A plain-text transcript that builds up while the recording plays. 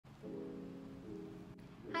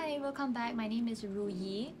Hi, welcome back. My name is Ru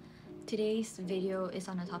Yi. Today's video is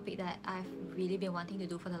on a topic that I've really been wanting to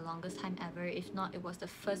do for the longest time ever. If not, it was the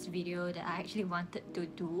first video that I actually wanted to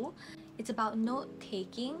do. It's about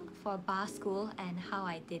note-taking for bar school and how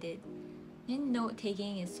I did it.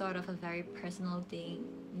 Note-taking is sort of a very personal thing.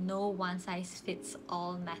 No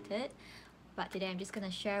one-size-fits-all method. But today I'm just gonna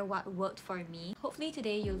share what worked for me. Hopefully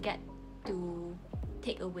today you'll get to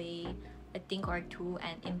take away a thing or two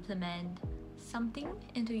and implement something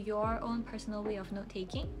into your own personal way of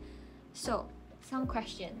note-taking. So, some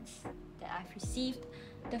questions that I've received.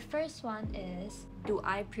 The first one is, do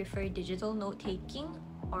I prefer digital note-taking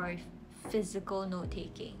or physical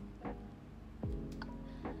note-taking?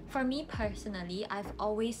 For me personally, I've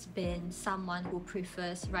always been someone who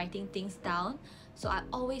prefers writing things down. So I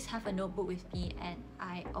always have a notebook with me and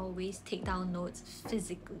I always take down notes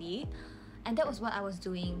physically. And that was what I was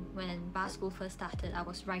doing when bar school first started. I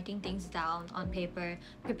was writing things down on paper,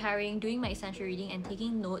 preparing, doing my essential reading and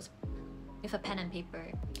taking notes with a pen and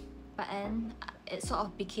paper. But then it sort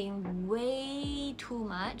of became way too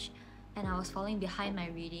much and I was falling behind my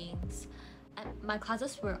readings. And my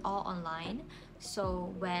classes were all online,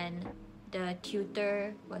 so when the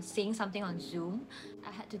tutor was saying something on Zoom,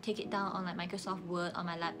 I had to take it down on like Microsoft Word on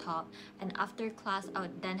my laptop, and after class I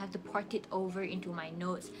would then have to port it over into my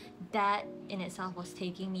notes. That in itself was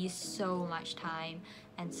taking me so much time,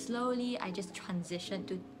 and slowly I just transitioned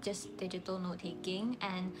to just digital note-taking.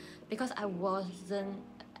 And because I wasn't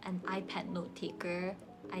an iPad note taker,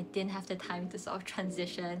 I didn't have the time to sort of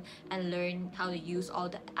transition and learn how to use all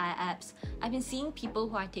the apps. I've been seeing people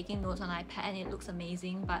who are taking notes on iPad and it looks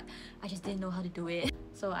amazing, but I just didn't know how to do it.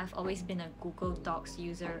 So I've always been a Google Docs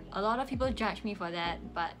user. A lot of people judge me for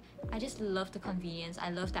that, but I just love the convenience.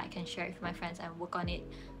 I love that I can share it with my friends and work on it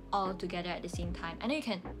all together at the same time. I know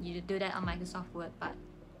you do that on Microsoft Word, but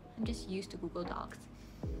I'm just used to Google Docs.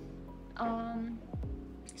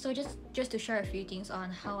 So just to share a few things on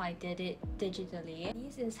how I did it digitally.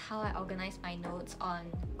 This is how I organize my notes on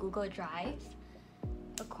Google Drive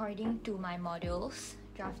according to my modules: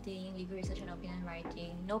 drafting, legal research and opinion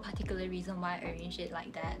writing. No particular reason why I arranged it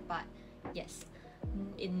like that, but yes,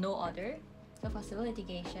 in no order. So for civil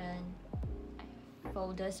litigation, I have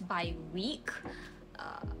folders by week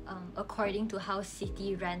according to how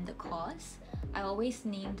City ran the course. I always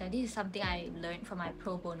name that this is something I learned from my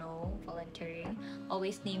pro bono volunteering.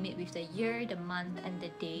 Always name it with the year, the month and the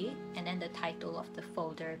day, and then the title of the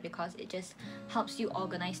folder, because it just helps you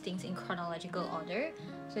organize things in chronological order.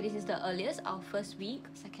 So this is the earliest, our first week,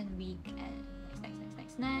 second week, and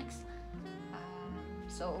next.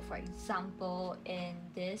 So for example, in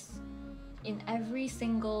every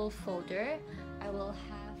single folder, I will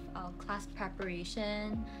have our class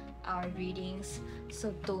preparation, our readings.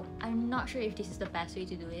 So I'm not sure if this is the best way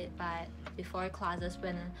to do it, but before classes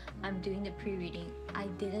when I'm doing the pre-reading, I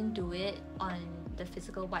didn't do it on the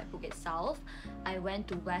physical WhiteBook itself. I went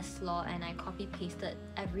to Westlaw and I copy-pasted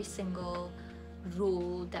every single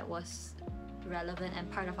rule that was relevant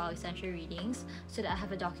and part of our essential readings, so that I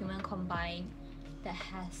have a document combined that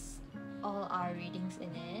has all our readings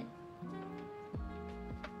in it.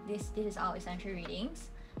 This is our essential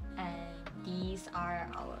readings, and these are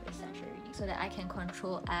our essential readings, so that I can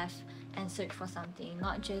Control F and search for something,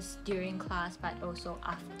 not just during class but also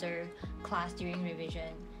after class during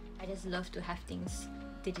revision. I just love to have things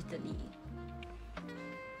digitally.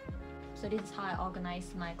 So this is how I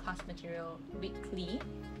organize my class material weekly.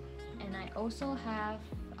 And I also have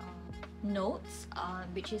notes,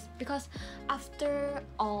 which is because after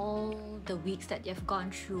all the weeks that you've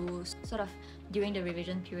gone through, sort of during the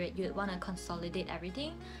revision period, you want to consolidate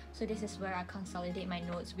everything. So this is where I consolidate my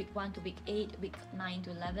notes: week 1 to week 8, week 9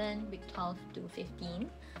 to 11, week 12 to 15,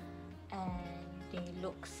 and they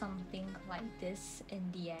look something like this in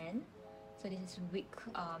the end. So this is week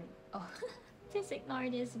just ignore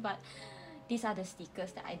this, but these are the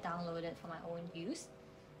stickers that I downloaded for my own use.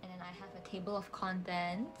 And then I have a table of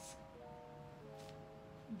contents.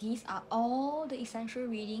 These are all the essential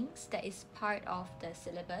readings that is part of the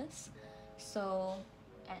syllabus. So,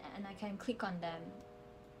 and I can click on them,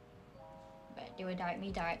 but they will direct me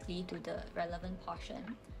directly to the relevant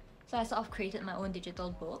portion. So I sort of created my own digital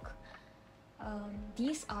book.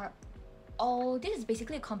 This is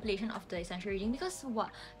basically a compilation of the essential reading, because what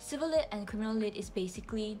civil lit and criminal lit is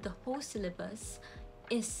basically the whole syllabus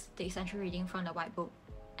is the essential reading from the WhiteBook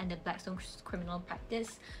and the Blackstone criminal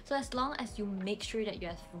practice. So as long as you make sure that you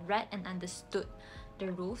have read and understood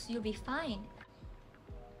the rules, you'll be fine.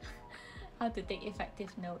 How to take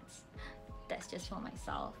effective notes, that's just for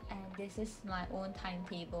myself. And this is my own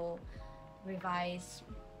timetable, revise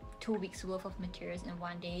 2 weeks worth of materials in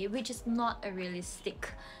one day, which is not a realistic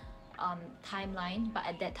timeline, but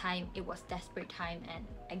at that time it was desperate time and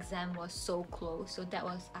exam was so close, so that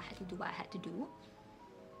was, I had to do what I had to do.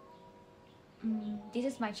 This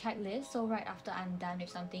is my checklist, so right after I'm done with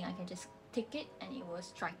something I can just tick it and it will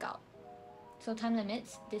strike out. So time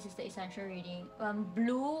limits, this is the essential reading.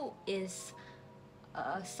 Blue is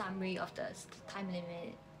a summary of the time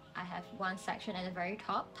limit. I have one section at the very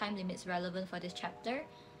top, time limits relevant for this chapter,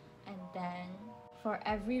 and then for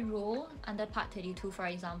every rule under part 32, for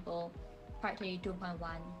example, part 32.1,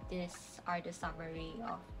 these are the summary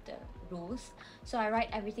of the rules. So I write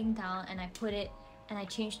everything down and I put it, and I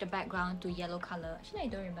change the background to yellow color. Actually, I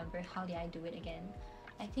don't remember how did I do it again.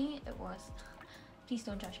 I think it was, please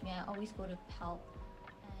don't judge me, I always go to help.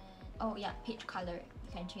 And, oh yeah, page color,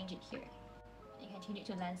 you can change it here. You can change it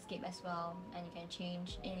to landscape as well, and you can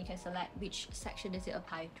change, and you can select which section does it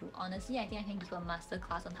apply to. Honestly, I think I can give a master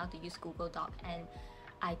class on how to use Google Doc, and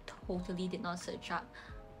I totally did not search up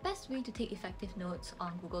best way to take effective notes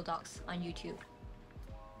on Google Docs on YouTube.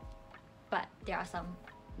 But there are some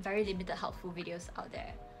very limited helpful videos out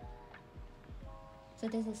there. So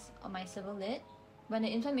this is on my civil lit. When the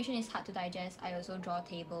information is hard to digest, I also draw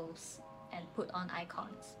tables and put on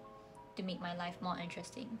icons to make my life more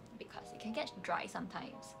interesting, because it can get dry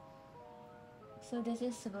sometimes. So this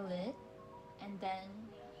is civil lit, and then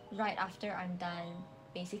right after I'm done,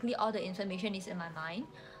 basically all the information is in my mind.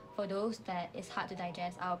 For those that is hard to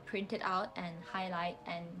digest, I'll print it out and highlight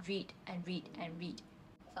and read and read and read.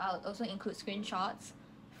 So I'll also include screenshots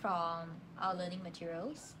from our learning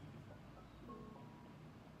materials.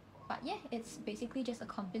 But yeah, it's basically just a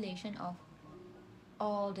compilation of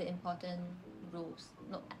all the important rules.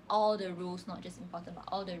 No, all the rules, not just important, but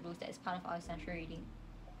all the rules that is part of our essential reading.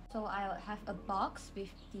 So I'll have a box with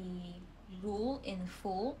the rule in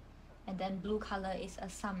full, and then blue color is a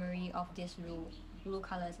summary of this rule. Blue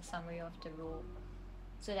color is a summary of the rule,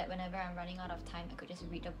 so that whenever I'm running out of time, I could just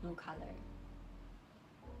read the blue color.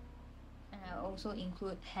 And I'll also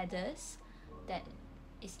include headers that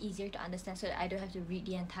is easier to understand, so that I don't have to read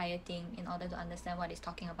the entire thing in order to understand what it's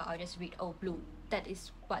talking about. I'll just read, oh, blue, that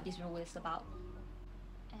is what this rule is about.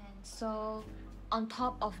 And so on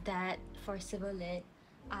top of that, for civil lit,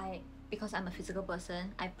 because I'm a physical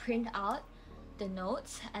person, I print out the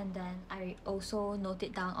notes, and then I also note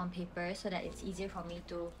it down on paper so that it's easier for me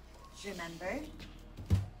to remember.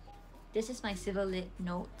 This is my civil lit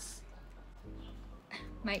notes,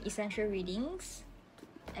 my essential readings,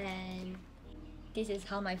 and this is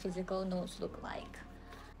how my physical notes look like.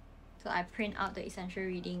 So I print out the essential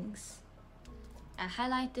readings, I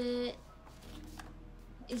highlight it.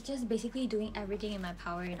 It's just basically doing everything in my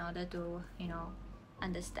power in order to,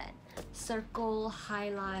 understand. Circle,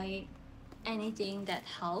 highlight, anything that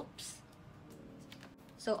helps.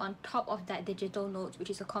 So on top of that digital notes, which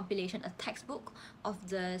is a compilation, a textbook of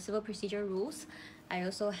the civil procedure rules, I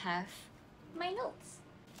also have my notes.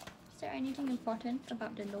 Is there anything important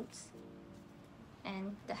about the notes?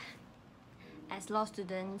 And as law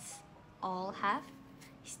students all have,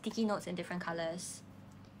 sticky notes in different colors.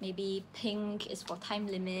 Maybe pink is for time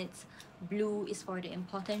limits, blue is for the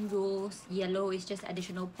important rules, yellow is just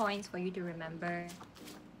additional points for you to remember.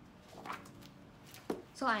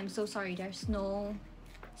 So I'm so sorry, there's no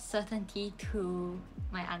certainty to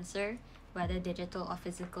my answer, whether digital or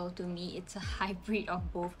physical. To me, it's a hybrid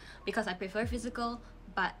of both, because I prefer physical,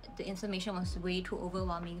 but the information was way too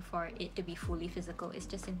overwhelming for it to be fully physical. It's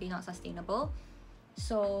just simply not sustainable.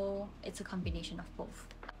 So it's a combination of both.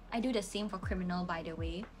 I do the same for criminal, by the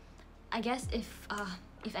way. I guess if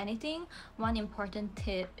anything, one important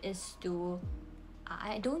tip is to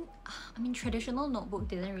traditional notebook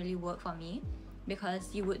didn't really work for me,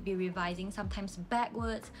 because you would be revising sometimes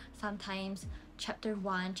backwards, sometimes chapter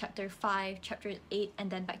 1, chapter 5, chapter 8,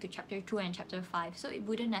 and then back to chapter 2 and chapter 5. So it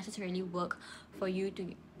wouldn't necessarily work for you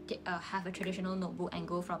to have a traditional notebook and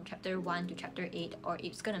go from chapter 1 to chapter 8, or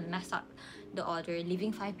it's gonna mess up the order,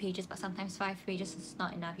 leaving 5 pages, but sometimes 5 pages is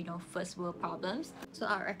not enough, first world problems. So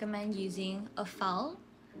I recommend using a file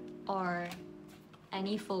or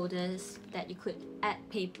any folders that you could add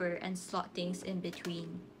paper and slot things in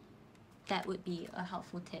between. That would be a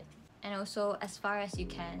helpful tip. And also, as far as you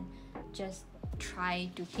can, just try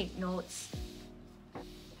to take notes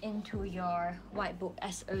into your whitebook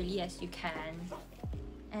as early as you can.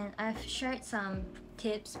 And I've shared some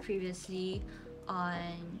tips previously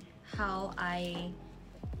on how I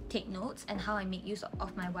take notes and how I make use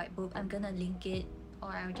of my whitebook. I'm gonna link it, or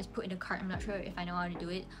I'll just put in the card. I'm not sure if I know how to do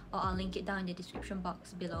it, or I'll link it down in the description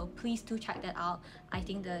box below. Please do check that out. I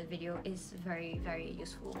think the video is very, very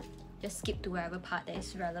useful. Just skip to wherever part that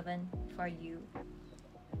is relevant for you.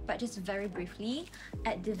 but just very briefly,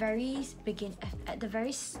 at the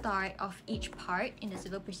very start of each part in the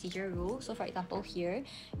civil procedure rule, so for example here,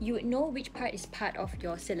 you would know which part is part of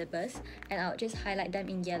your syllabus, and I'll just highlight them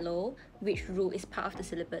in yellow, which rule is part of the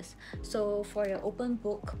syllabus. So for your open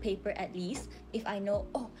book paper at least, if I know,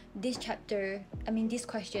 oh, this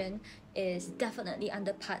question is definitely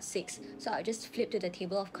under part 6, so I'll just flip to the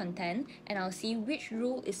table of content and I'll see which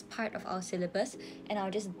rule is part of our syllabus, and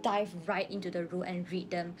I'll just dive right into the rule and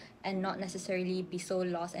read them, and not necessarily be so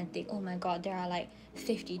lost and think, oh my god, there are like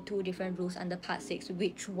 52 different rules under part 6,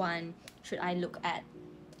 which one should I look at?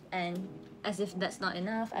 And as if that's not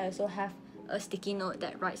enough, I also have a sticky note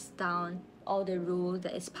that writes down all the rules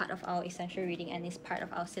that is part of our essential reading and is part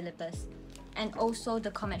of our syllabus, and also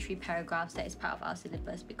the commentary paragraphs that is part of our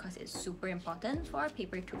syllabus, because it's super important for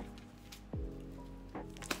paper 2.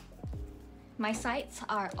 My sites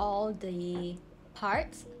are all the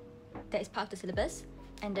parts that is part of the syllabus,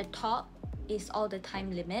 and the top is all the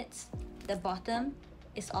time limits, the bottom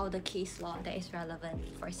is all the case law that is relevant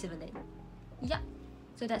for civil lit. Yeah,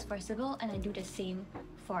 so that's for civil, and I do the same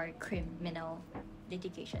for criminal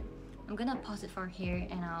litigation. I'm gonna pause it for here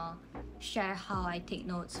and I'll share how I take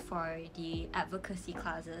notes for the advocacy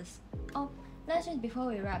classes. Oh, let's just, before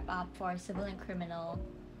we wrap up for civil and criminal,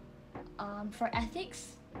 for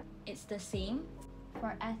ethics, it's the same.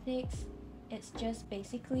 For ethics, it's just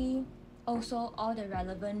basically also all the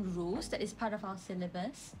relevant rules that is part of our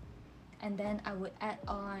syllabus, and then I would add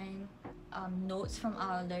on notes from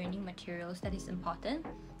our learning materials that is important,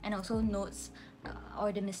 and also notes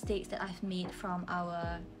or the mistakes that I've made from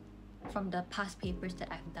the past papers that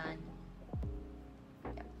I've done.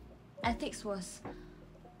 Yeah. Ethics was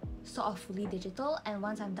sort of fully digital, and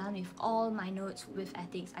once I'm done with all my notes with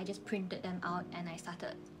ethics, I just printed them out and I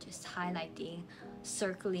started just highlighting,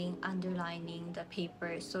 circling, underlining the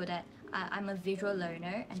papers, so that I'm a visual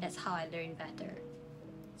learner, and that's how I learn better.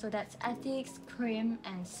 So that's ethics, crim,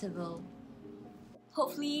 and civil.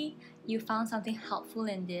 Hopefully you found something helpful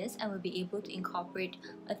in this and will be able to incorporate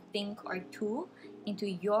a think or two into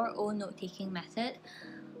your own note-taking method.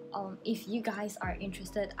 If you guys are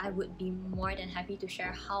interested, I would be more than happy to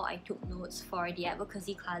share how I took notes for the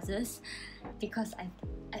advocacy classes, because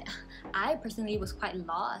I personally was quite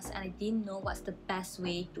lost and I didn't know what's the best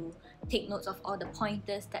way to take notes of all the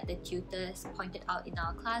pointers that the tutors pointed out in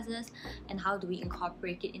our classes, and how do we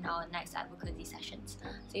incorporate it in our next advocacy sessions.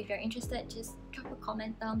 So if you're interested, just drop a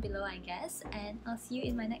comment down below, I guess, and I'll see you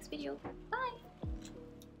in my next video. Bye!